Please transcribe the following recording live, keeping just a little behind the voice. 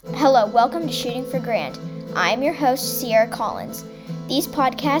Hello, welcome to Shooting for Grand. I am your host, Sierra Collins. These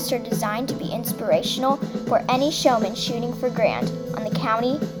podcasts are designed to be inspirational for any showman shooting for grand on the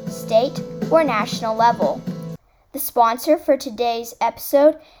county, state, or national level. The sponsor for today's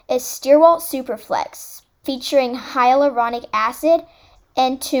episode is Stierwalt Superflex, featuring hyaluronic acid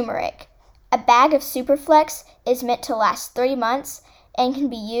and turmeric. A bag of Superflex is meant to last 3 months and can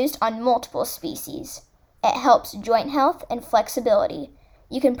be used on multiple species. It helps joint health and flexibility.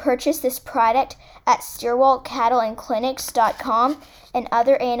 You can purchase this product at StierwaltCattleandClinics.com and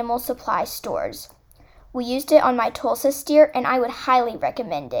other animal supply stores. We used it on my Tulsa steer and I would highly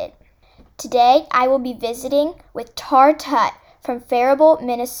recommend it. Today, I will be visiting with Tar Tutt from Faribault,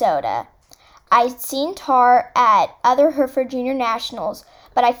 Minnesota. I'd seen Tar at other Hereford Junior Nationals,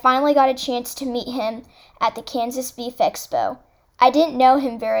 but I finally got a chance to meet him at the Kansas Beef Expo. I didn't know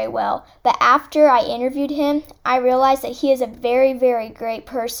him very well, but after I interviewed him, I realized that he is a very, very great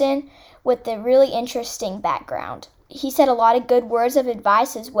person with a really interesting background. He said a lot of good words of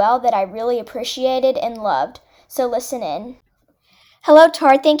advice as well that I really appreciated and loved, so listen in. Hello,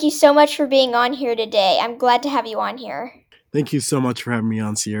 Tar. Thank you so much for being on here today. I'm glad to have you on here. Thank you so much for having me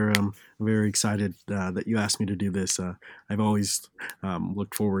on, Sierra. I'm very excited that you asked me to do this. I've always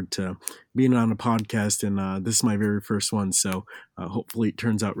looked forward to being on a podcast, and this is my very first one, so hopefully it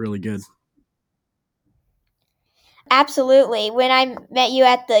turns out really good. Absolutely. When I met you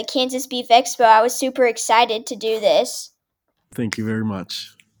at the Kansas Beef Expo, I was super excited to do this. Thank you very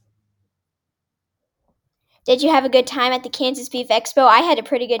much. Did you have a good time at the Kansas Beef Expo? I had a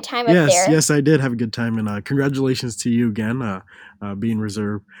pretty good time up there. Yes, I did have a good time, and congratulations to you again, being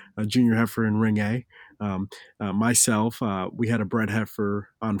reserve junior heifer in Ring A. Myself, we had a bred heifer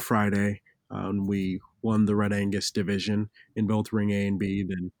on Friday, and we won the Red Angus division in both Ring A and B.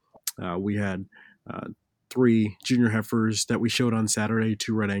 Then we had 3 junior heifers that we showed on Saturday,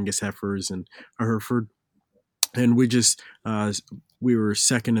 2 Red Angus heifers, and a Hereford. And we were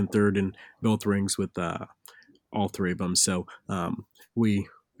second and third in both rings with all 3 of them. So we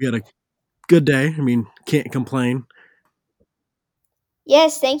had a good day. I mean, can't complain.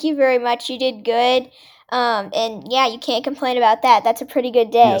 Yes, thank you very much. You did good. And yeah, you can't complain about that. That's a pretty good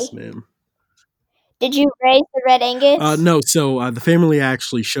day. Yes, ma'am. Did you raise the Red Angus? No, so the family I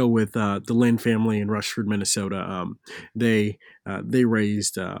actually show with the Lynn family in Rushford, Minnesota. They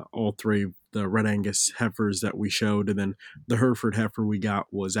raised all 3 of the Red Angus heifers that we showed, and then the Hereford heifer we got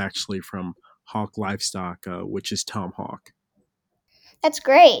was actually from Hawk Livestock, which is Tom Hawk. That's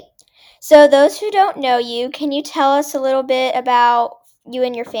great. So those who don't know you, can you tell us a little bit about you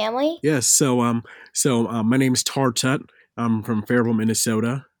and your family? Yes, so my name is Tar Tutt. I'm from Faribault,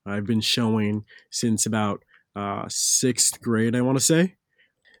 Minnesota. I've been showing since about 6th grade, I want to say.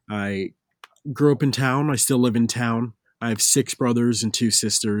 I grew up in town. I still live in town. I have 6 brothers and 2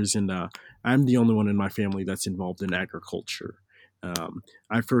 sisters, and I'm the only one in my family that's involved in agriculture.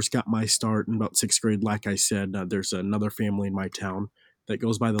 I first got my start in about 6th grade. Like I said, there's another family in my town that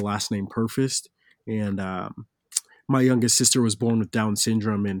goes by the last name Purfist, and my youngest sister was born with Down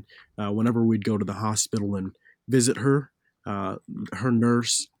syndrome, and whenever we'd go to the hospital and visit her, her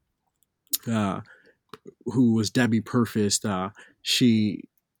nurse, who was Debbie Purfist,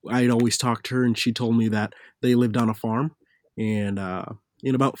 I'd always talk to her, and she told me that they lived on a farm. And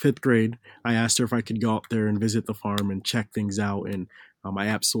in about 5th grade, I asked her if I could go out there and visit the farm and check things out, and I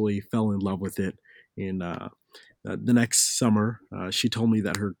absolutely fell in love with it. And the next summer, she told me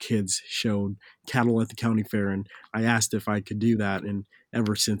that her kids showed cattle at the county fair, and I asked if I could do that. And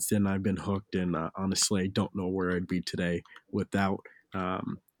ever since then, I've been hooked, and honestly, I don't know where I'd be today without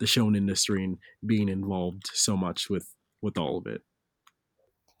the showing industry and being involved so much with all of it.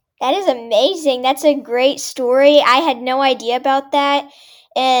 That is amazing. That's a great story. I had no idea about that.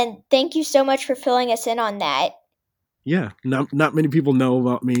 And thank you so much for filling us in on that. Yeah, not many people know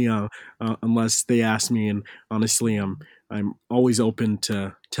about me unless they ask me, and honestly, I'm always open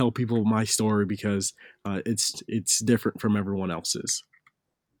to tell people my story because it's different from everyone else's.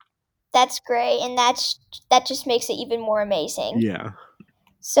 That's great, and that just makes it even more amazing. Yeah.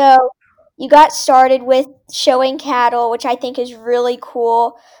 So you got started with showing cattle, which I think is really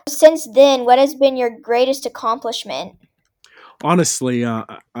cool. Since then, what has been your greatest accomplishment? Honestly,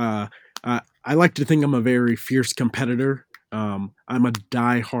 I like to think I'm a very fierce competitor. I'm a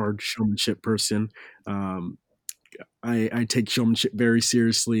die-hard showmanship person. Um, I take showmanship very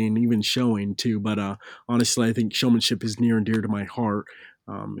seriously, and even showing too. But honestly, I think showmanship is near and dear to my heart,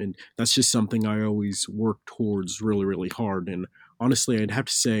 and that's just something I always work towards really, really hard. And honestly, I'd have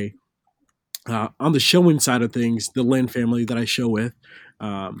to say, on the showing side of things, the Lynn family that I show with,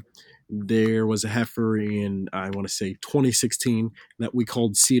 um, there was a heifer in, I want to say, 2016 that we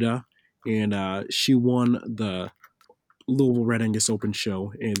called Sita, and she won the Louisville Red Angus Open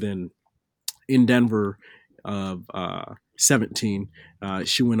show. And then in Denver of 17,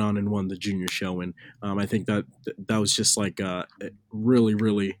 she went on and won the junior show. And I think that was just like a really,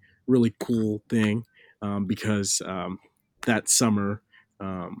 really, really cool thing, because that summer,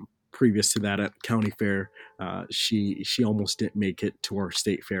 previous to that at county fair, she almost didn't make it to our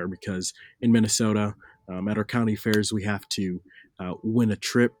state fair because in Minnesota, at our county fairs, we have to win a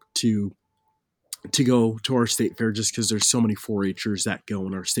trip to go to our state fair just because there's so many 4-Hers that go,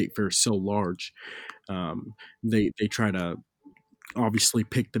 and our state fair is so large. They try to obviously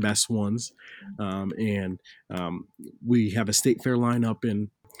pick the best ones, and we have a state fair lineup, and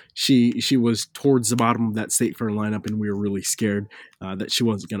she was towards the bottom of that state fair lineup, and we were really scared that she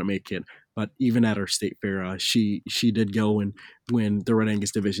wasn't going to make it. But even at our state fair, she did go and win the Red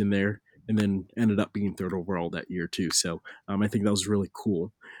Angus division there, and then ended up being third overall that year too. So I think that was really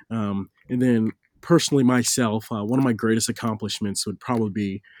cool. And then personally myself, one of my greatest accomplishments would probably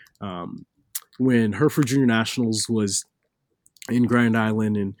be when Hereford Junior Nationals was in Grand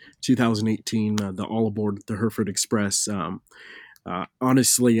Island in 2018, the All Aboard the Hereford Express.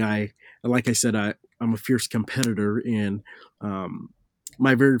 Honestly, like I said, I'm a fierce competitor, and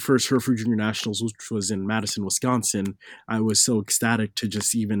my very first Hereford Junior Nationals, which was in Madison, Wisconsin, I was so ecstatic to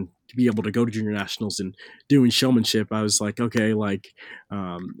just even be able to go to Junior Nationals and doing showmanship. I was like, okay, like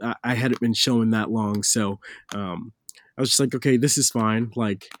I hadn't been showing that long, so I was just like, okay, this is fine.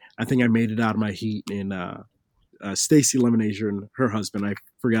 Like I think I made it out of my heat, and Stacy Lemonazier and her husband, I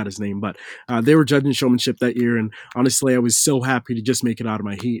forgot his name, but they were judging showmanship that year. And honestly, I was so happy to just make it out of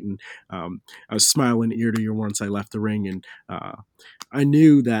my heat. And I was smiling ear to ear once I left the ring. And I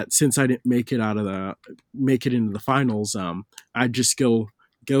knew that since I didn't make it into the finals, I'd just go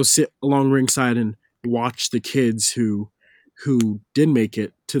sit along ringside and watch the kids who did make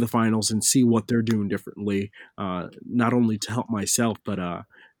it to the finals and see what they're doing differently, not only to help myself, but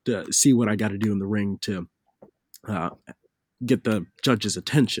to see what I got to do in the ring to get the judge's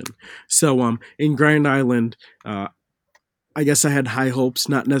attention. So in Grand Island, I guess I had high hopes,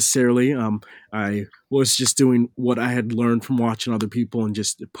 not necessarily. I was just doing what I had learned from watching other people and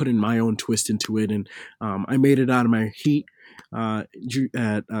just putting my own twist into it. And I made it out of my heat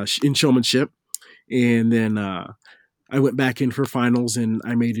in showmanship. And then I went back in for finals, and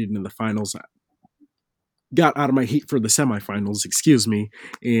I made it into the finals. Got out of my heat for the semifinals, excuse me.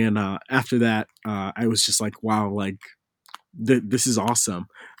 And after that, I was just like, wow, like this is awesome.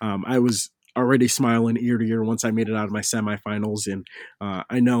 I was already smiling ear to ear once I made it out of my semifinals. And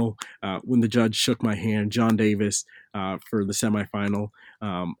I know when the judge shook my hand, John Davis, for the semifinal,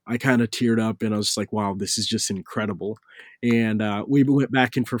 I kind of teared up, and I was just like, wow, this is just incredible. And we went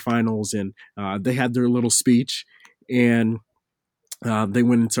back in for finals, and they had their little speech, and they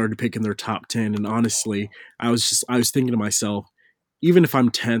went and started picking their top 10. And honestly, I was thinking to myself, even if I'm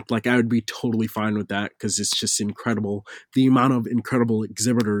 10th, like I would be totally fine with that, because it's just incredible. The amount of incredible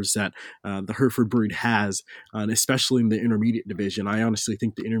exhibitors that the Hereford breed has, and especially in the intermediate division. I honestly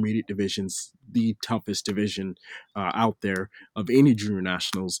think the intermediate division's the toughest division out there of any junior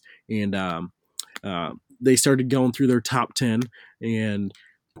nationals. And they started going through their top 10, and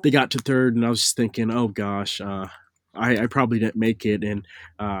they got to third, and I was just thinking, oh gosh, I probably didn't make it. And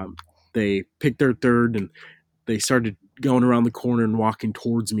they picked their third, and they started going around the corner and walking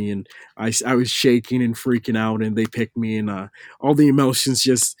towards me, and I was shaking and freaking out, and they picked me, and all the emotions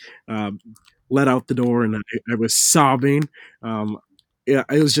just let out the door, and I was sobbing. Yeah,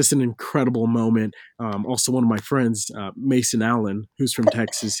 it was just an incredible moment. Also, one of my friends, Mason Allen, who's from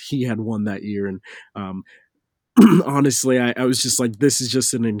Texas, he had won that year, and honestly, I was just like, this is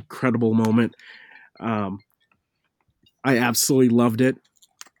just an incredible moment. I absolutely loved it.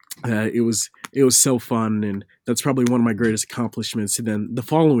 It was so fun, and that's probably one of my greatest accomplishments. And then the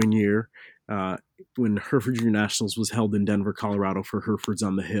following year, when Hereford Junior Nationals was held in Denver, Colorado, for Hereford's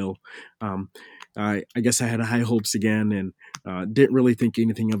on the Hill, I guess I had high hopes again, and didn't really think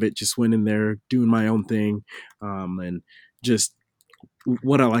anything of it. Just went in there doing my own thing, and just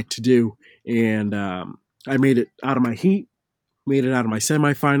what I like to do. And I made it out of my heat, made it out of my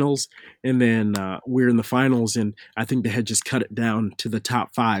semifinals, and then we're in the finals, and I think they had just cut it down to the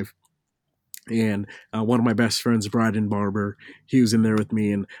top 5. And one of my best friends, Bryden Barber, he was in there with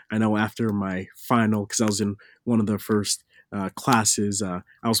me. And I know after my final, because I was in one of the first classes, I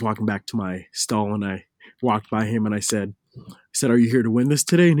was walking back to my stall, and I walked by him, and I said, "Are you here to win this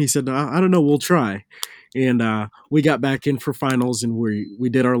today?" And he said, "I don't know, we'll try." And we got back in for finals, and we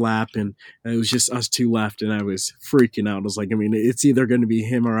did our lap, and it was just us two left, and I was freaking out. I was like, I mean, it's either going to be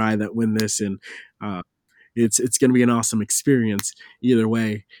him or I that win this, and uh, it's going to be an awesome experience either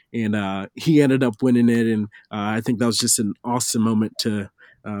way. And he ended up winning it, and I think that was just an awesome moment to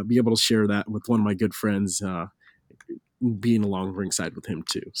be able to share that with one of my good friends, being along ringside with him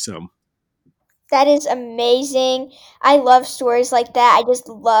too. So That is amazing. I love stories like that. I just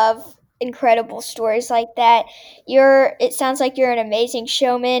love incredible stories like that. It sounds like you're an amazing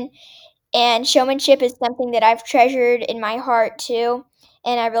showman, and showmanship is something that I've treasured in my heart too,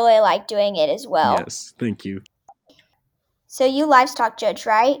 and I really like doing it as well. yes, thank you. So you livestock judge,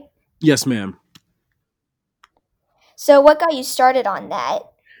 right? Yes, ma'am. So what got you started on that?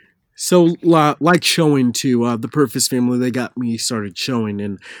 So, like showing to the Purvis family, they got me started showing,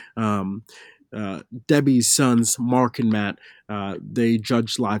 and um, Debbie's sons, Mark and Matt, they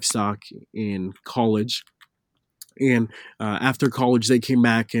judged livestock in college, and after college, they came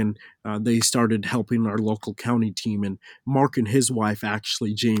back and they started helping our local county team. And Mark and his wife,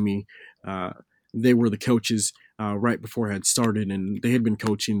 actually Jamie, uh, they were the coaches right before I had started, and they had been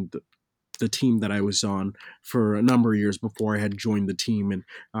coaching the team that I was on for a number of years before I had joined the team, and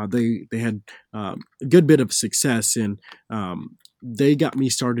they had a good bit of success, and they got me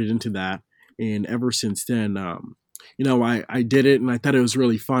started into that, and ever since then, I did it, and I thought it was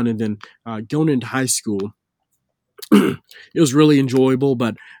really fun, and then going into high school. It was really enjoyable,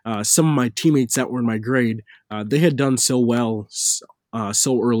 but some of my teammates that were in my grade, they had done so well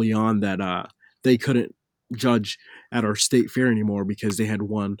so early on that they couldn't judge at our state fair anymore because they had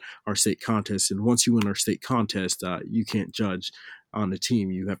won our state contest. And once you win our state contest, you can't judge on a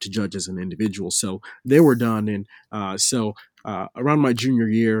team. You have to judge as an individual. So they were done. And around my junior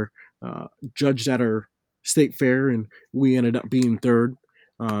year, judged at our state fair, and we ended up being third.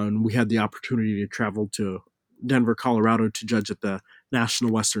 And we had the opportunity to travel to Denver, Colorado to judge at the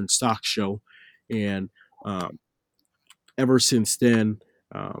National Western Stock Show. And um, ever since then,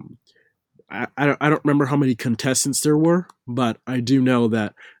 um, I don't remember how many contestants there were, but I do know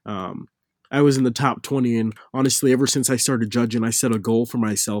that I was in the top 20. And honestly, ever since I started judging, I set a goal for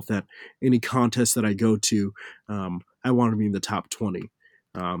myself that any contest that I go to, I want to be in the top 20.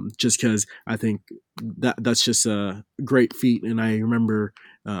 Just because I think that's just a great feat. And I remember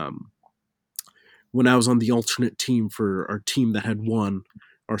when I was on the alternate team for our team that had won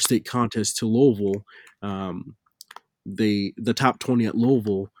our state contest to Louisville, the top 20 at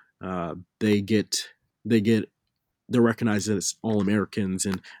Louisville, uh, they get they get they're recognized as all Americans,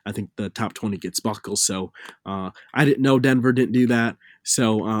 and I think the top 20 gets buckles. So I didn't know Denver didn't do that.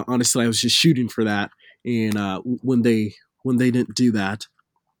 So honestly, I was just shooting for that, and when they didn't do that,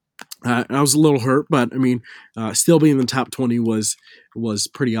 I was a little hurt, but I mean, still being in the top 20 was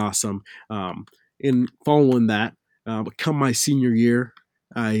pretty awesome. In following that, come my senior year,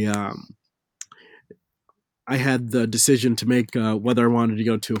 I I had the decision to make whether I wanted to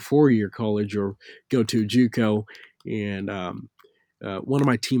go to a 4-year college or go to a JUCO, and one of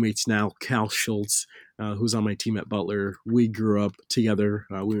my teammates now, Cal Schultz, who's on my team at Butler, we grew up together.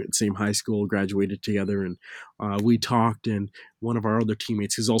 We went to the same high school, graduated together, and we talked. And one of our other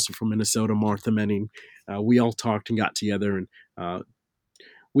teammates, who's also from Minnesota, Martha Menning, we all talked and got together, and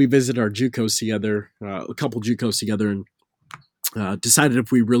we visited our JUCOs together, a couple JUCOs together, and decided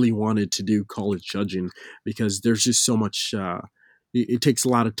if we really wanted to do college judging because there's just so much. It takes a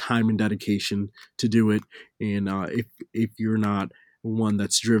lot of time and dedication to do it, and if you're not one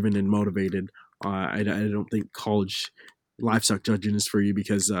that's driven and motivated, I don't think college livestock judging is for you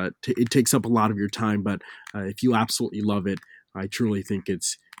because it takes up a lot of your time. But if you absolutely love it, I truly think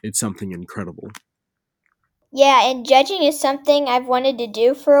it's something incredible. Yeah, and judging is something I've wanted to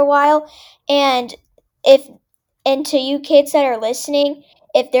do for a while. And if and to you kids that are listening,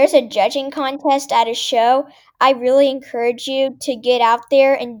 if there's a judging contest at a show, I really encourage you to get out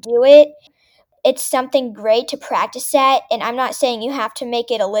there and do it. It's something great to practice at, and I'm not saying you have to make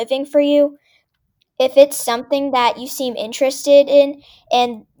it a living for you. If it's something that you seem interested in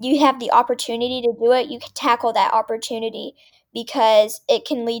and you have the opportunity to do it, you can tackle that opportunity because it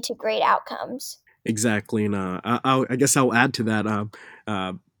can lead to great outcomes. Exactly, and I guess I'll add to that.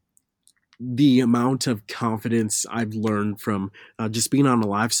 Uh, the amount of confidence I've learned from just being on a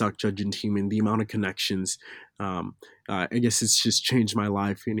livestock judging team and the amount of connections, I guess it's just changed my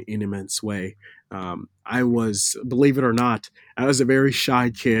life in an immense way. I was, believe it or not, I was a very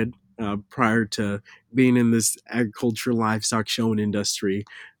shy kid prior to being in this agriculture livestock showing industry.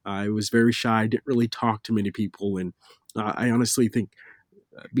 I was very shy, didn't really talk to many people, and I honestly think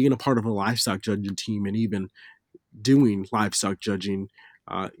being a part of a livestock judging team and even doing livestock judging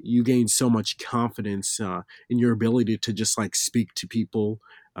you gain so much confidence in your ability to just like speak to people,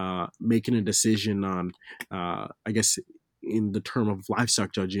 making a decision on, I guess, in the term of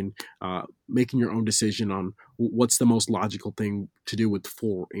livestock judging, making your own decision on what's the most logical thing to do with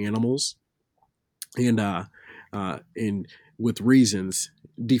four animals, and and with reasons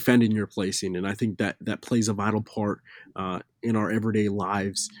defending your placing. And I think that that plays a vital part in our everyday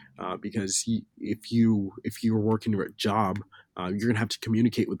lives, because if you're working your job, you're gonna have to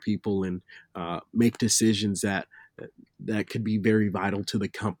communicate with people and make decisions that could be very vital to the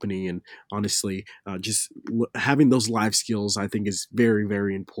company. And honestly, just having those life skills, I think, is very,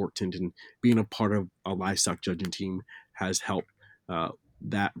 very important. And being a part of a livestock judging team has helped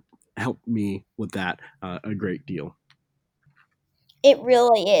that helped me with that a great deal. It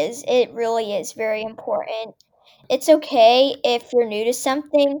really is. It really is very important. It's okay if you're new to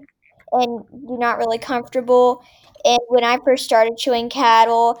something and you're not really comfortable. And when I first started chewing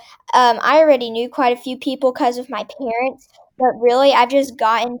cattle, I already knew quite a few people because of my parents. But really, I've just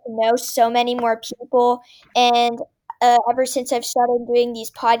gotten to know so many more people. And ever since I've started doing these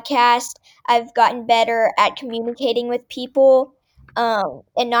podcasts, I've gotten better at communicating with people.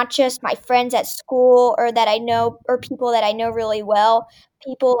 And not just my friends at school or that I know, or people that I know really well,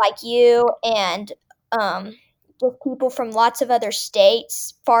 people like you and um, just people from lots of other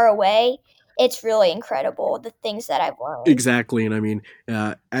states far away. It's really incredible the things that I've learned. Exactly. And I mean,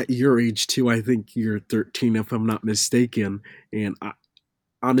 at your age too, I think you're 13 if I'm not mistaken. And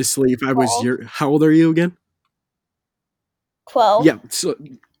honestly, if I was 12. your, how old are you again? 12. Yeah, so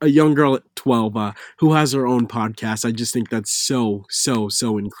a young girl at 12 who has her own podcast. I just think that's so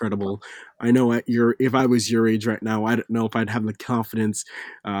incredible. I know at your if I was your age right now, I don't know if I'd have the confidence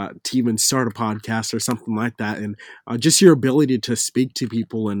to even start a podcast or something like that. And just your ability to speak to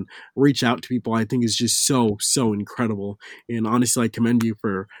people and reach out to people, I think, is just so incredible. And honestly, I commend you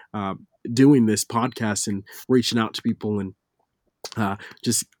for doing this podcast and reaching out to people and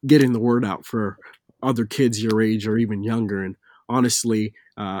just getting the word out for other kids your age or even younger. And honestly,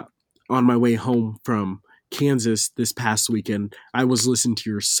 on my way home from Kansas this past weekend, I was listening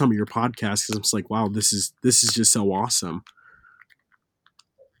to some of your podcasts because I'm just like, wow, this is just so awesome.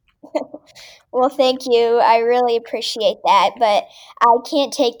 Well, thank you. I really appreciate that. But I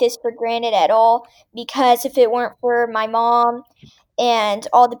can't take this for granted at all because if it weren't for my mom and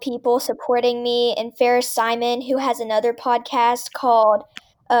all the people supporting me and Ferris Simon, who has another podcast called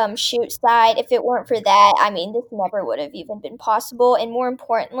Shoot Side, if it weren't for that, I mean, this never would have even been possible. And more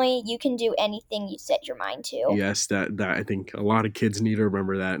importantly, you can do anything you set your mind to. Yes, that I think a lot of kids need to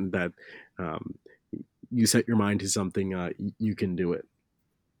remember that, and that um, you set your mind to something, you can do it.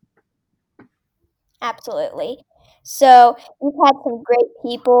 Absolutely. So you've had some great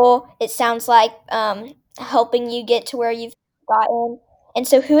people, it sounds like, helping you get to where you've gotten. And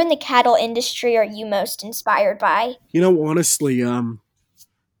so, who in the cattle industry are you most inspired by? You know, honestly,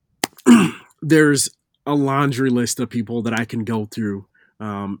 there's a laundry list of people that I can go through,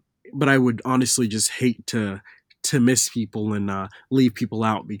 but I would honestly just hate to miss people and leave people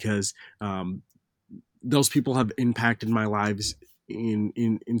out because those people have impacted my lives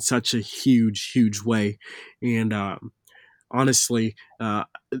in such a huge way. And honestly,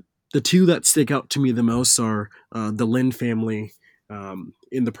 the two that stick out to me the most are the Lynn family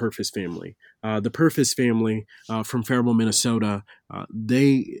in the Purvis family. The Purvis family from Faribault, Minnesota.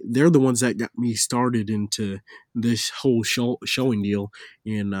 They're the ones that got me started into this whole showing deal.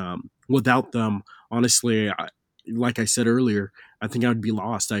 And without them, honestly, like I said earlier, I think I would be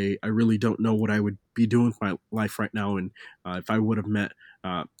lost. I really don't know what I would be doing with my life right now. And if I would have met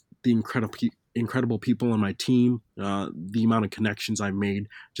the incredible people on my team, the amount of connections I've made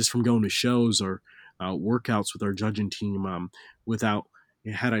just from going to shows or workouts with our judging team, without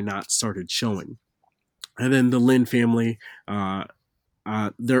had I not started showing. And then the Lynn family, they are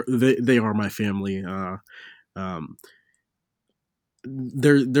my family. Um,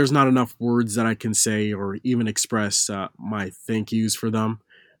 there's not enough words that I can say or even express my thank yous for them.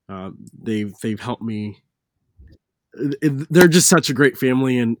 They've helped me. They're just such a great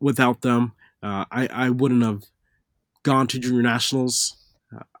family, and without them, I wouldn't have gone to junior nationals,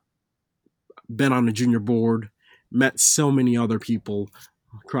 uh, been on a junior board, met so many other people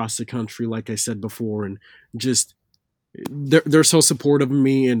across the country, like I said before, and just they're so supportive of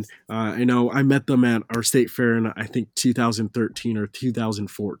me. And I know I met them at our state fair in I think 2013 or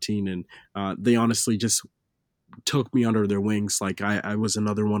 2014, and they honestly just took me under their wings like I was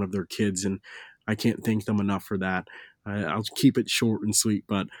another one of their kids, and I can't thank them enough for that. I'll keep it short and sweet,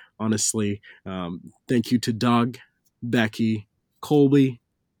 but honestly, thank you to Doug, Becky, Colby,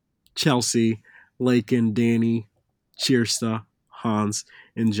 Chelsea, Lakin, Danny, Cheersta, Hans,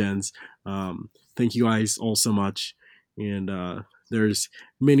 and Jens. Thank you guys all so much. And there's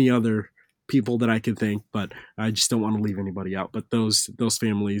many other people that I can thank, but I just don't want to leave anybody out. But those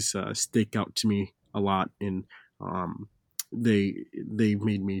families stick out to me a lot, and um, they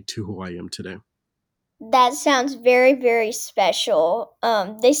made me to who I am today. That sounds very, very special.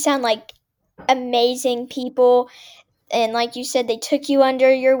 They sound like amazing people, and like you said, they took you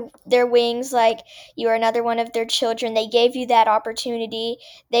under their wings like you were another one of their children. They gave you that opportunity.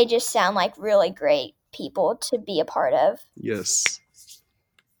 They just sound like really great people to be a part of. Yes.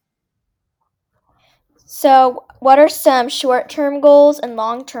 So, what are some short-term goals and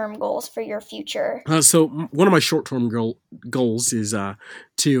long-term goals for your future? So one of my short-term goals is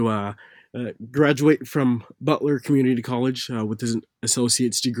to graduate from Butler Community College with an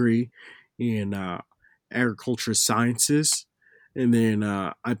associate's degree in agriculture sciences, and then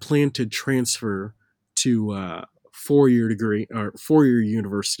I plan to transfer to 4-year degree or 4-year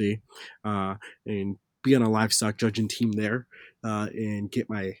university, and be on a livestock judging team there, and get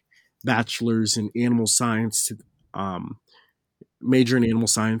my bachelor's in animal science, um, major in animal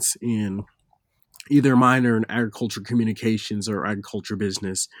science, in either minor in agriculture communications or agriculture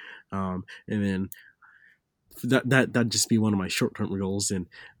business, and then that'd just be one of my short term goals. And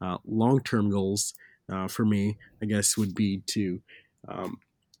long term goals for me, I guess, would be to um,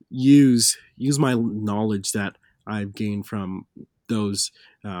 use my knowledge that I've gained from those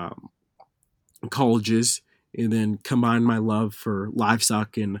colleges, and then combine my love for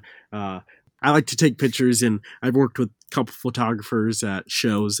livestock. And I like to take pictures, and I've worked with a couple photographers at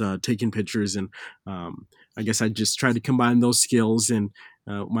shows taking pictures, and I guess I just try to combine those skills and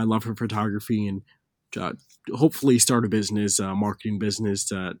my love for photography, and uh, hopefully start a business, marketing business,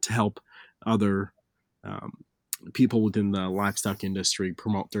 to help other um, people within the livestock industry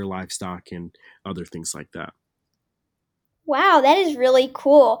promote their livestock and other things like that. Wow, that is really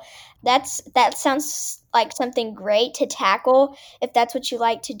cool. That sounds like something great to tackle if that's what you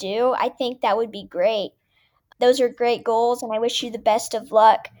like to do. I think that would be great. Those are great goals, and I wish you the best of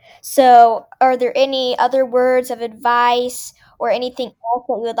luck. So, are there any other words of advice or anything else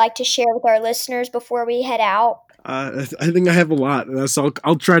that you would like to share with our listeners before we head out? I think I have a lot, so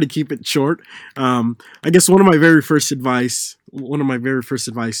I'll try to keep it short. I guess one of my very first advice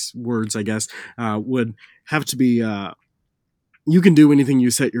words, I guess, would have to be, you can do anything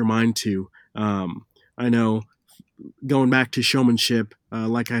you set your mind to. I know, going back to showmanship,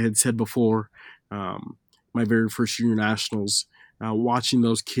 like I had said before, um, my very first junior nationals, watching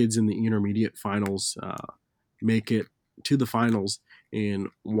those kids in the intermediate finals make it to the finals, and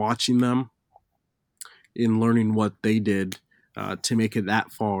watching them in learning what they did to make it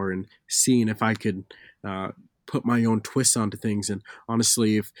that far, and seeing if I could put my own twist onto things. And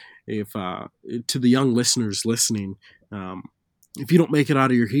honestly, if to the young listeners listening, um, if you don't make it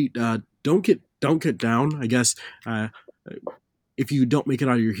out of your heat, don't get down. I guess uh, if you don't make it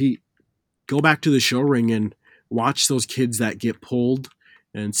out of your heat, go back to the show ring and watch those kids that get pulled,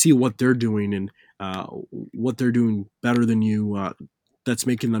 and see what they're doing, and what they're doing better than you. That's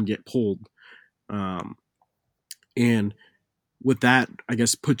making them get pulled. Um, and with that, I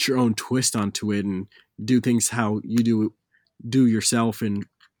guess, put your own twist onto it, and do things how you do yourself, and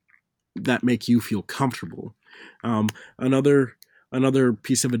that make you feel comfortable. Um, another another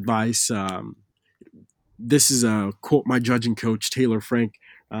piece of advice. This is a quote my judging coach Taylor Frank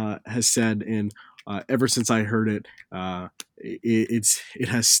has said, and ever since I heard it, it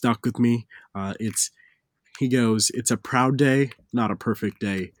has stuck with me. It's He goes, "It's a proud day, not a perfect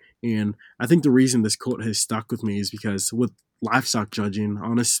day." And I think the reason this quote has stuck with me is because with livestock judging,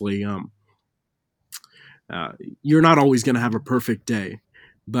 honestly, uh, you're not always going to have a perfect day,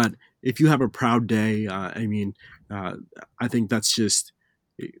 but if you have a proud day, uh, I think that's just,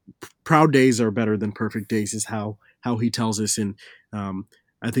 proud days are better than perfect days, is how he tells us. And um,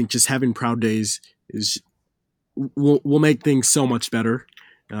 I think just having proud days is will make things so much better.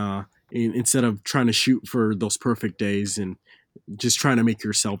 Instead of trying to shoot for those perfect days, and just trying to make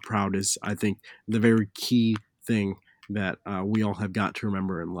yourself proud, is, I think, the very key thing that we all have got to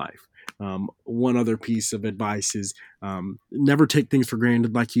remember in life. One other piece of advice is, never take things for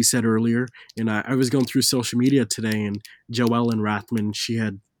granted, like you said earlier. And I was going through social media today, and Joellen Rathman, she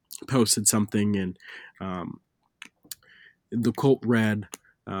had posted something, and um, the quote read,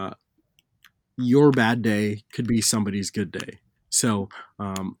 uh, "Your bad day could be somebody's good day." So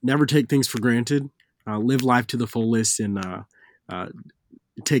never take things for granted. Live life to the fullest, and uh,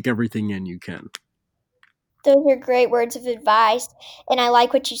 take everything in you can. Those are great words of advice. And I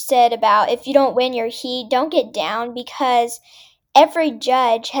like what you said about if you don't win your heat, don't get down because every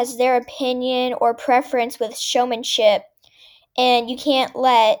judge has their opinion or preference with showmanship. and you can't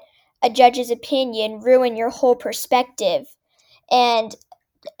let a judge's opinion ruin your whole perspective. And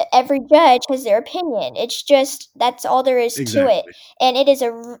every judge has their opinion. It's just that's all there is to it. Exactly. And it is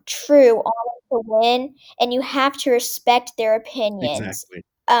a true honor to win, and you have to respect their opinions Exactly.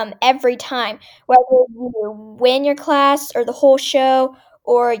 every time, whether you win your class or the whole show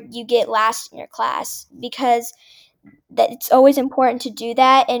or you get last in your class, because that it's always important to do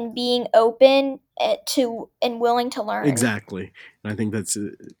that and being open to and willing to learn. Exactly. And I think that's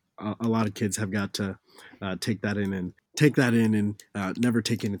a lot of kids have got to take that in and never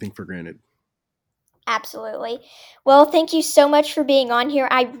take anything for granted. Absolutely. Well, thank you so much for being on here.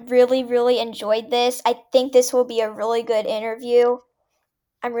 I really, really enjoyed this. I think this will be a really good interview.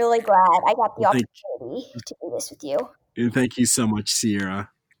 I'm really glad I got the Well, opportunity to do this with you. thank you so much, Sierra.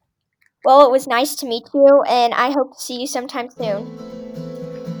 Well, it was nice to meet you, and I hope to see you sometime soon.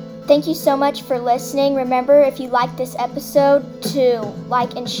 Thank you so much for listening. Remember, if you liked this episode, to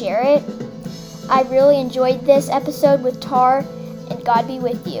like and share it. I really enjoyed this episode with Tar, and God be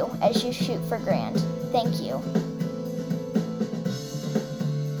with you as you shoot for grand. Thank you.